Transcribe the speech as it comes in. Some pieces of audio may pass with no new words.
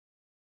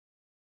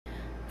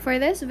For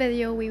this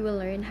video, we will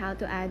learn how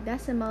to add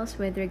decimals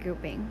with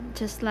regrouping.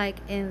 Just like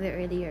in the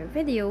earlier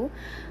video,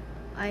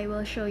 I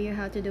will show you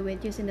how to do it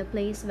using the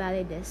Place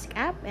Value Disk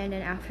app, and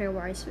then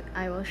afterwards,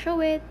 I will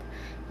show it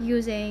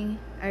using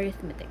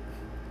arithmetic.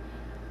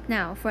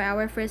 Now, for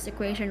our first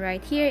equation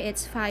right here,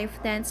 it's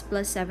 5/10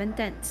 plus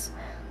 7/10.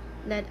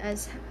 Let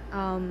us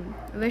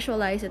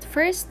visualize it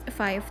first.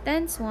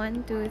 5/10,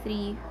 1, 2,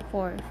 3,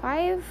 4,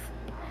 5.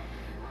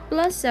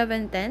 Plus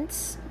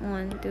 7/10,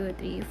 1, 2,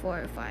 3,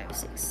 4, 5,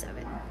 6,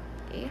 7.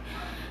 Okay.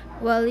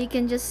 Well, you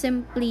can just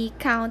simply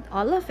count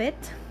all of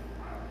it.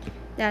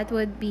 That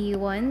would be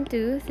 1,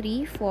 2,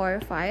 3,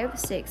 4, 5,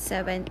 6,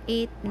 7,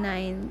 8,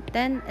 9,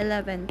 10,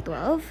 11,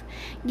 12,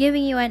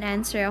 giving you an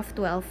answer of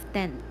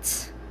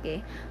 12/10.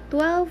 Okay,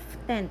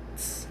 12/10.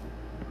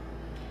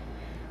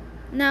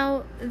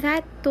 Now,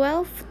 that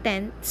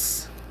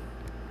 12/10,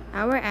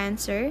 our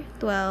answer,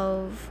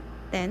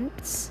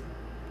 12/10.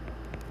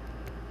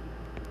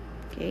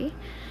 Okay,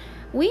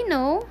 we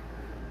know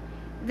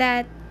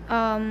that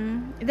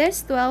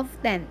there's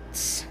 12/10.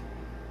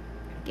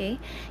 Okay,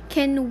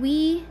 can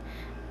we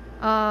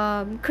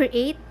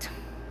create,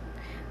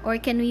 or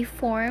can we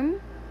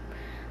form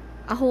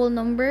a whole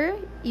number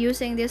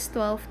using this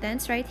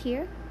 12/10 right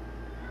here?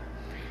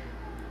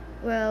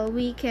 Well,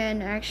 we can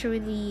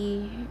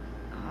actually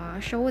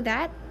show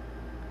that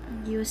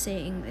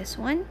using this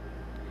one.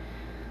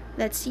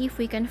 Let's see if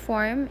we can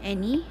form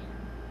any.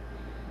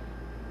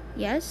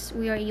 Yes,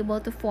 we are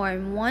able to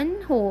form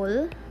one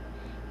whole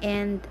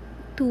and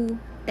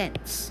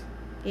 2/10.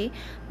 Okay,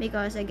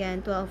 because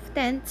again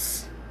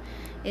 12/10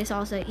 is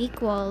also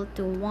equal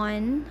to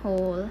 1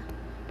 whole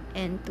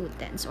and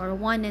 2/10, or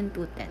 1 and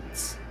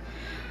 2/10.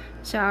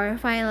 So our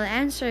final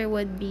answer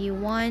would be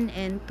 1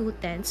 and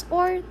 2/10,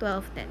 or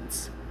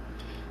 12/10.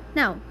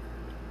 Now,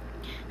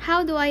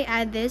 how do I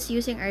add this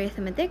using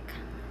arithmetic?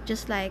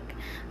 Just like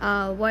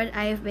what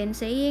I've been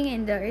saying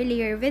in the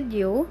earlier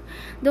video,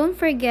 don't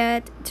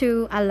forget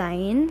to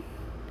align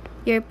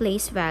your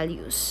place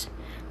values.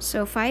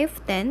 So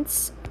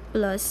 5/10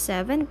 plus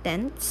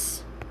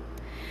 7/10.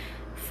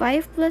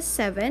 5 plus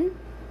 7,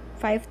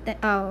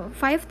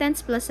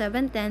 5/10 plus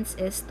 7/10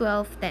 is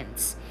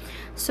 12/10.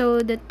 So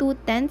the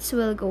 2/10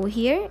 will go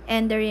here,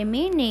 and the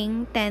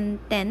remaining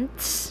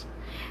 10/10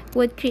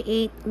 would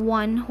create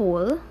one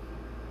whole,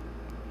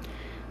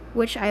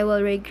 which I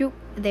will regroup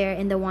there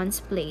in the ones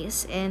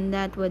place, and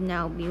that would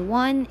now be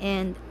 1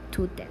 and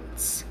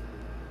 2/10.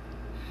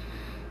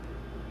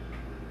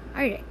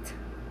 Alright,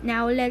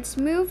 now let's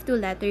move to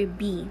letter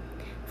B.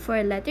 For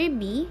letter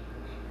B,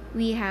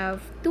 we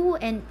have 2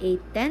 and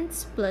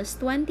 8/10 plus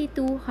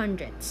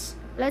 22/100.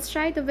 Let's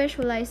try to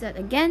visualize that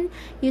again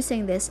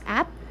using this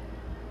app.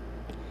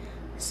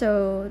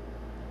 So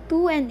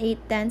 2 and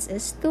 8/10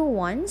 is 2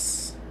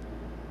 ones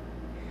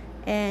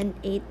and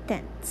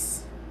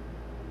 8/10.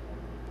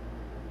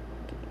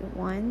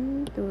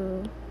 1,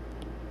 2,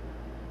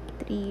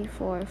 3,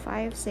 4,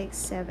 5, 6,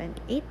 7,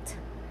 8.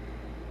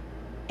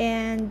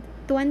 And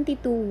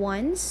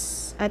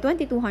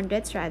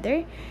 22/100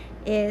 rather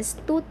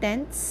is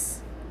 2/10.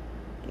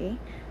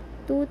 Okay,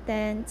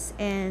 2/10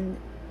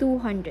 and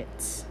 200.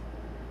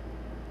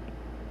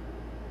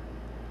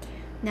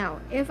 Now,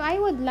 if I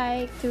would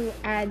like to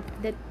add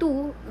the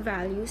two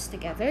values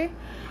together,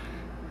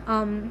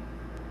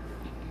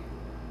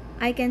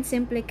 I can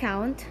simply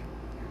count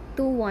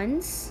 2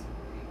 ones,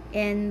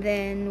 and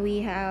then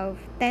we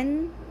have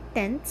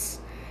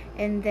 10/10,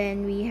 and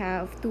then we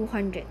have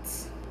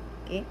 200s.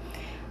 Okay,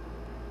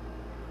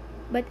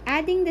 but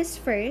adding this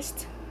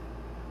first,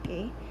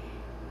 okay,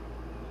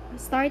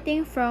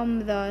 starting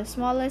from the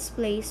smallest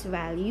place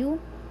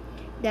value,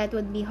 that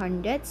would be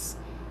hundreds.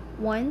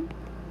 1,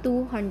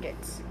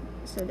 200s.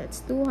 So that's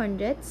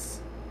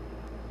 200s.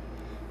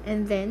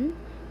 And then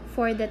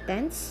for the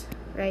tenths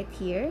right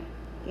here,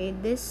 okay,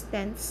 this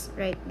tenths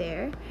right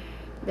there,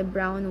 the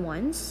brown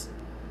ones,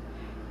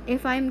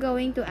 if I'm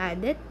going to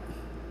add it,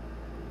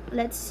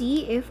 let's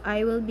see if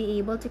I will be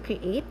able to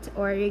create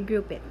or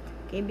regroup it.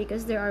 Okay,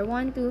 because there are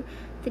 1, 2,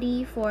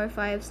 3, 4,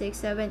 5, 6,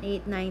 7,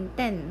 8, 9,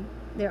 10.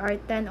 There are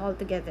 10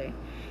 altogether.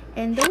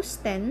 And those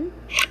 10,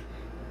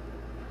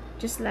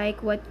 just like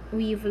what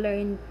we've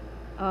learned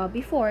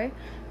before,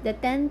 the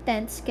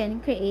 10/10s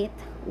can create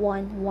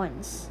 1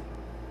 ones.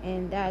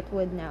 And that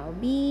would now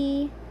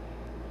be,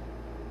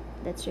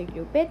 let's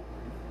regroup it.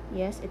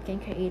 Yes, it can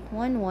create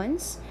 1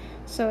 ones.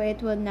 So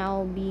it will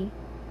now be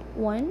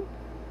 1,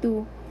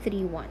 2,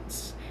 3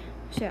 ones.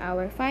 So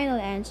our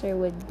final answer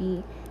would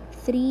be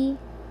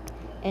 3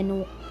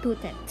 and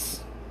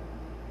 2/10.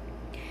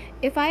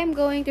 If I am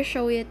going to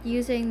show it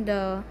using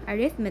the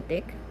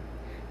arithmetic,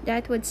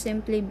 that would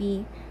simply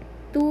be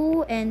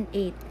 2 and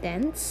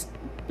 8/10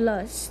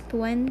 plus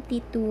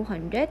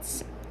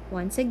 22/100.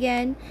 Once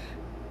again,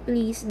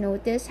 please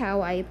notice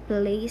how I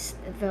placed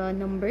the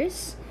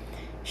numbers.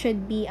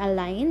 Should be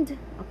aligned.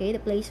 Okay,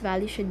 the place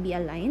value should be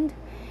aligned.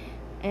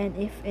 And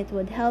if it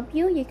would help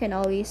you, you can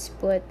always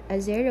put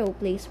a 0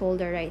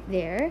 placeholder right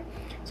there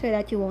so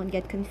that you won't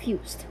get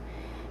confused.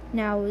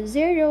 Now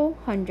 0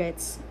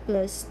 hundredths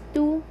plus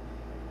 2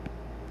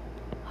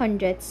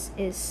 hundredths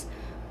is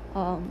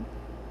 2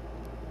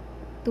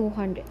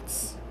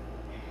 hundredths.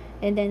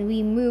 And then we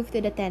move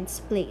to the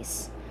tenths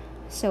place.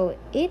 So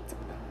 8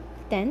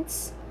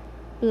 tenths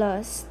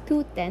plus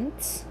 2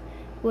 tenths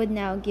would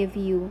now give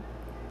you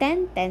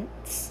 10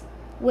 tenths,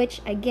 which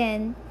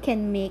again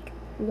can make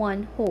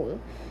one whole.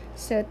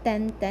 So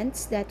 10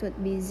 tenths, that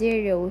would be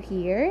 0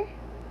 here,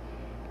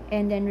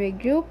 and then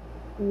regroup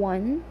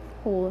one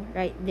whole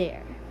right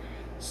there.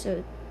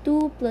 So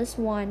 2 plus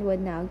 1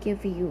 would now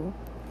give you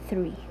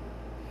 3.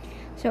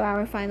 So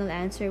our final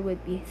answer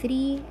would be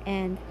 3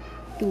 and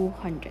 2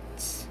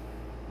 hundredths.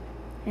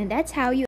 And that's how you